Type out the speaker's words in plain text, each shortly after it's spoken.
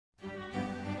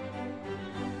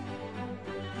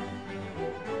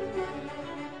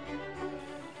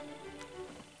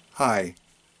Hi.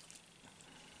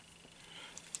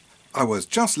 I was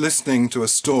just listening to a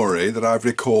story that I've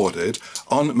recorded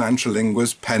on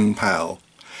Lingua's PenPal.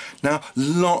 Now,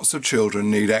 lots of children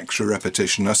need extra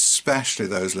repetition, especially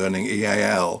those learning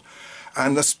EAL.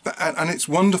 And it's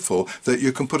wonderful that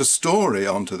you can put a story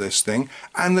onto this thing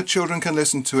and the children can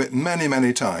listen to it many,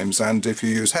 many times, and if you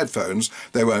use headphones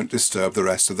they won't disturb the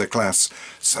rest of the class.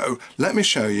 So let me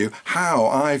show you how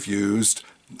I've used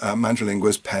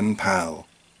Lingua's PenPal.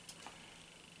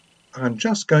 I'm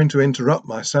just going to interrupt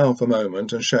myself a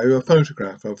moment and show you a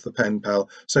photograph of the PenPal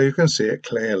so you can see it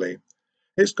clearly.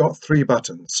 It's got 3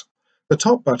 buttons. The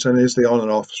top button is the on and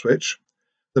off switch,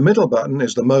 the middle button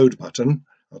is the mode button,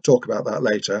 I'll talk about that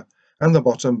later, and the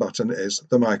bottom button is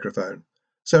the microphone.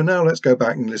 So now let's go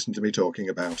back and listen to me talking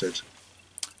about it.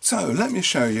 So let me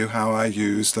show you how I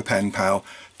use the PenPal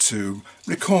to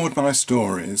record my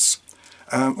stories.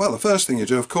 Well, the first thing you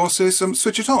do, of course, is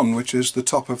switch it on, which is the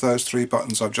top of those 3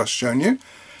 buttons I've just shown you.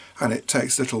 And it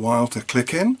takes a little while to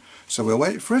click in, so we'll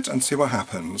wait for it and see what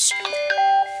happens.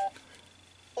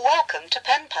 Welcome to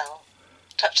PenPal.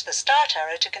 Touch the start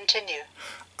arrow to continue.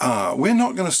 We're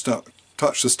not going to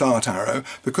touch the start arrow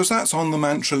because that's on the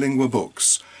Lingua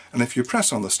books. And if you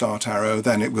press on the start arrow,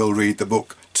 then it will read the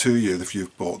book to you if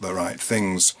you've bought the right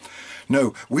things.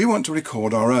 No, we want to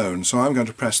record our own, so I'm going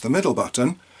to press the middle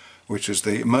button, which is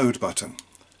the mode button.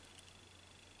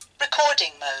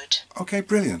 Recording mode. Okay,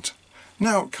 brilliant.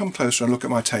 Now come closer and look at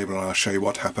my table and I'll show you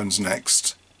what happens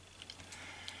next.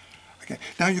 Okay,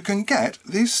 now you can get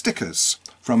these stickers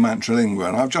from Lingua,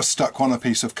 and I've just stuck one on a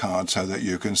piece of card so that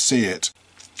you can see it.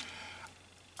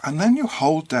 And then you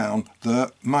hold down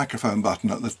the microphone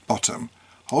button at the bottom,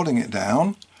 holding it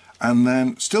down and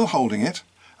then still holding it,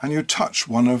 and you touch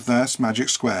one of their magic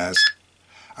squares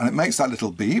and it makes that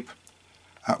little beep,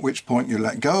 at which point you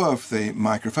let go of the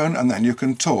microphone and then you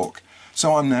can talk.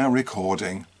 So I'm now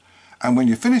recording, and when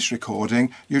you finish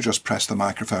recording you just press the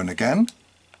microphone again.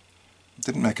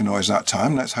 Didn't make a noise that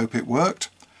time, let's hope it worked.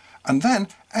 And then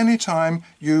anytime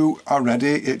you are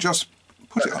ready, it just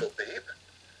put it on. Beep,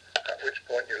 at which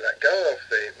point you let go of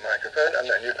the microphone and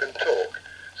then you can talk.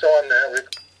 So I'm now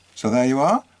So there you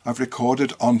are, I've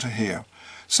recorded onto here.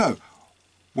 So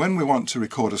when we want to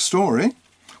record a story,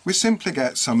 we simply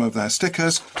get some of their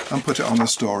stickers and put it on the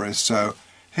stories. So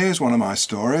here's one of my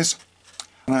stories,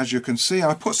 and as you can see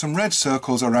I put some red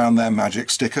circles around their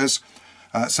magic stickers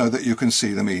so that you can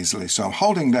see them easily. So I'm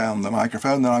holding down the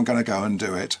microphone, then I'm going to go and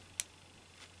do it.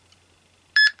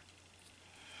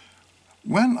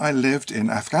 When I lived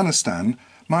in Afghanistan,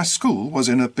 my school was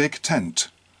in a big tent.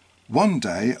 One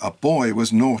day a boy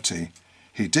was naughty.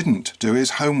 He didn't do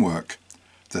his homework.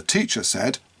 The teacher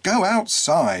said, "Go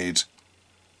outside."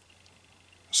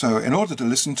 So in order to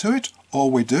listen to it, all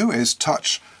we do is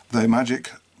touch the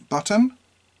magic button.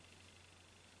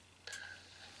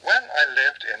 When I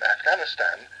lived in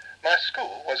Afghanistan, my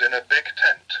school was in a big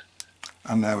tent.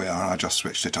 And there we are, I just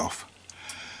switched it off.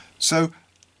 So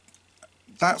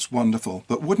that's wonderful,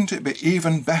 but wouldn't it be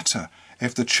even better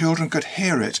if the children could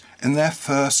hear it in their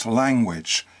first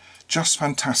language? Just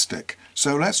fantastic.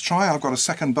 So let's try. I've got a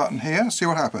second button here, see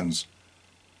what happens.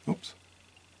 Oops.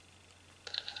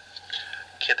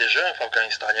 Kiedy żyłem w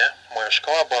Afganistanie, moja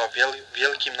szkoła była w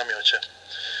wielkim namiocie.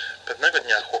 Pewnego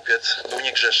dnia chłopiec był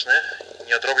niegrzeczny,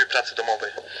 nie odrobił pracy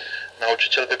domowej.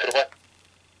 Nauczyciel wyprowadził.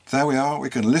 There we are. We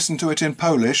can listen to it in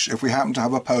Polish if we happen to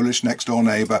have a Polish next door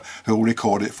neighbour who will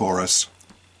record it for us.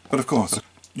 But of course,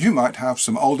 you might have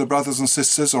some older brothers and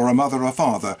sisters or a mother or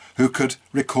father who could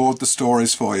record the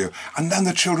stories for you, and then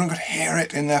the children could hear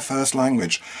it in their first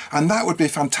language. And that would be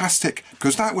fantastic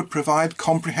because that would provide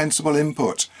comprehensible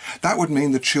input. That would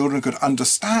mean the children could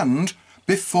understand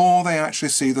before they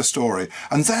actually see the story,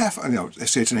 and therefore, they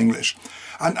see it in English,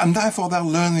 and therefore they'll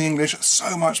learn the English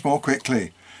so much more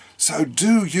quickly. So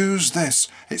do use this.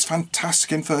 It's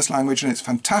fantastic in first language and it's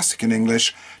fantastic in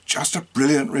English. Just a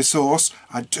brilliant resource.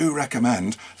 I do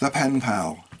recommend the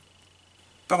PenPal.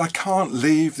 But I can't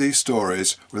leave these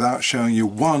stories without showing you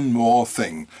one more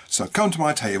thing. So come to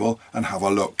my table and have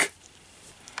a look.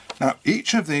 Now,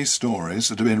 each of these stories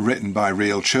that have been written by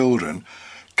real children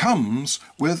comes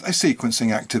with a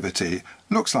sequencing activity.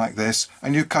 Looks like this,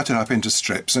 and you cut it up into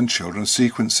strips and children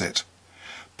sequence it.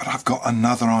 But I've got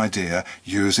another idea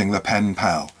using the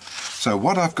PenPal. So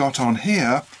what I've got on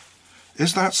here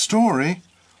is that story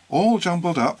all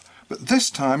jumbled up, but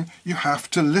this time you have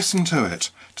to listen to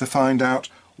it to find out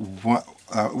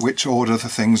which order the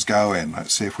things go in.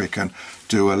 Let's see if we can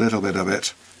do a little bit of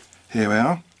it. Here we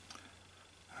are.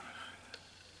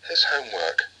 His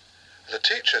homework. The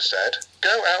teacher said,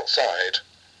 "Go outside."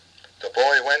 The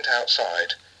boy went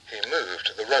outside. He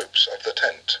moved the ropes of the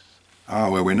tent. Ah,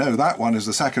 well, we know that one is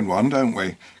the second one, don't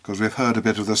we? Because we've heard a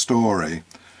bit of the story.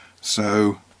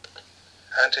 So...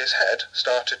 And his head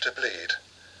started to bleed.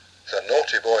 The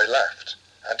naughty boy left,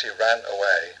 and he ran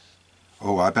away.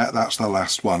 Oh, I bet that's the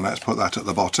last one. Let's put that at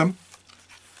the bottom.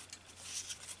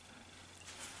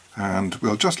 And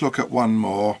we'll just look at one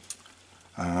more.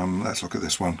 Let's look at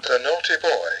this one. The Naughty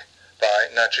Boy by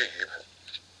Najib.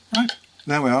 Right,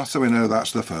 there we are. So we know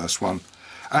that's the first one.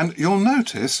 And you'll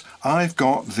notice I've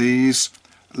got these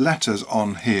letters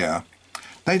on here.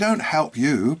 They don't help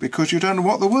you because you don't know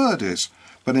what the word is.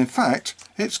 But in fact,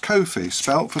 it's Kofi,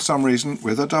 spelt for some reason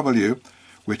with a W,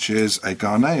 which is a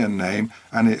Ghanaian name,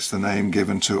 and it's the name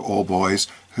given to all boys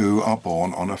who are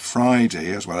born on a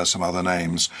Friday, as well as some other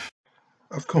names.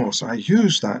 Of course, I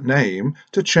use that name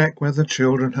to check whether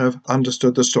children have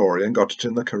understood the story and got it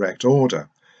in the correct order.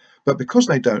 But because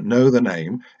they don't know the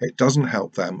name, it doesn't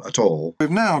help them at all.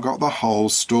 We've now got the whole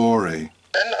story.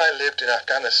 When I lived in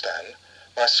Afghanistan,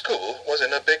 my school was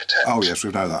in a big tent. Oh yes,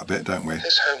 we know that bit, don't we?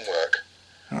 His homework.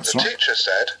 That's The right. teacher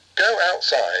said, "Go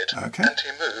outside," Okay. and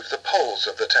he moved the poles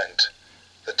of the tent.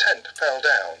 The tent fell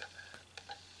down,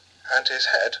 and his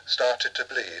head started to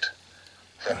bleed.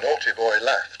 The naughty boy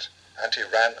left, and he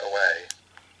ran away.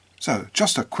 So,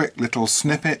 just a quick little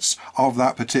snippets of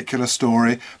that particular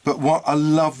story, but what a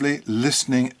lovely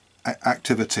listening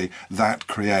activity that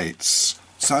creates.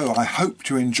 So I hope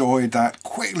you enjoyed that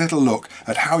quick little look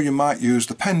at how you might use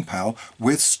the PenPal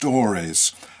with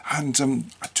stories. And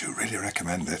I do really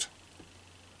recommend it.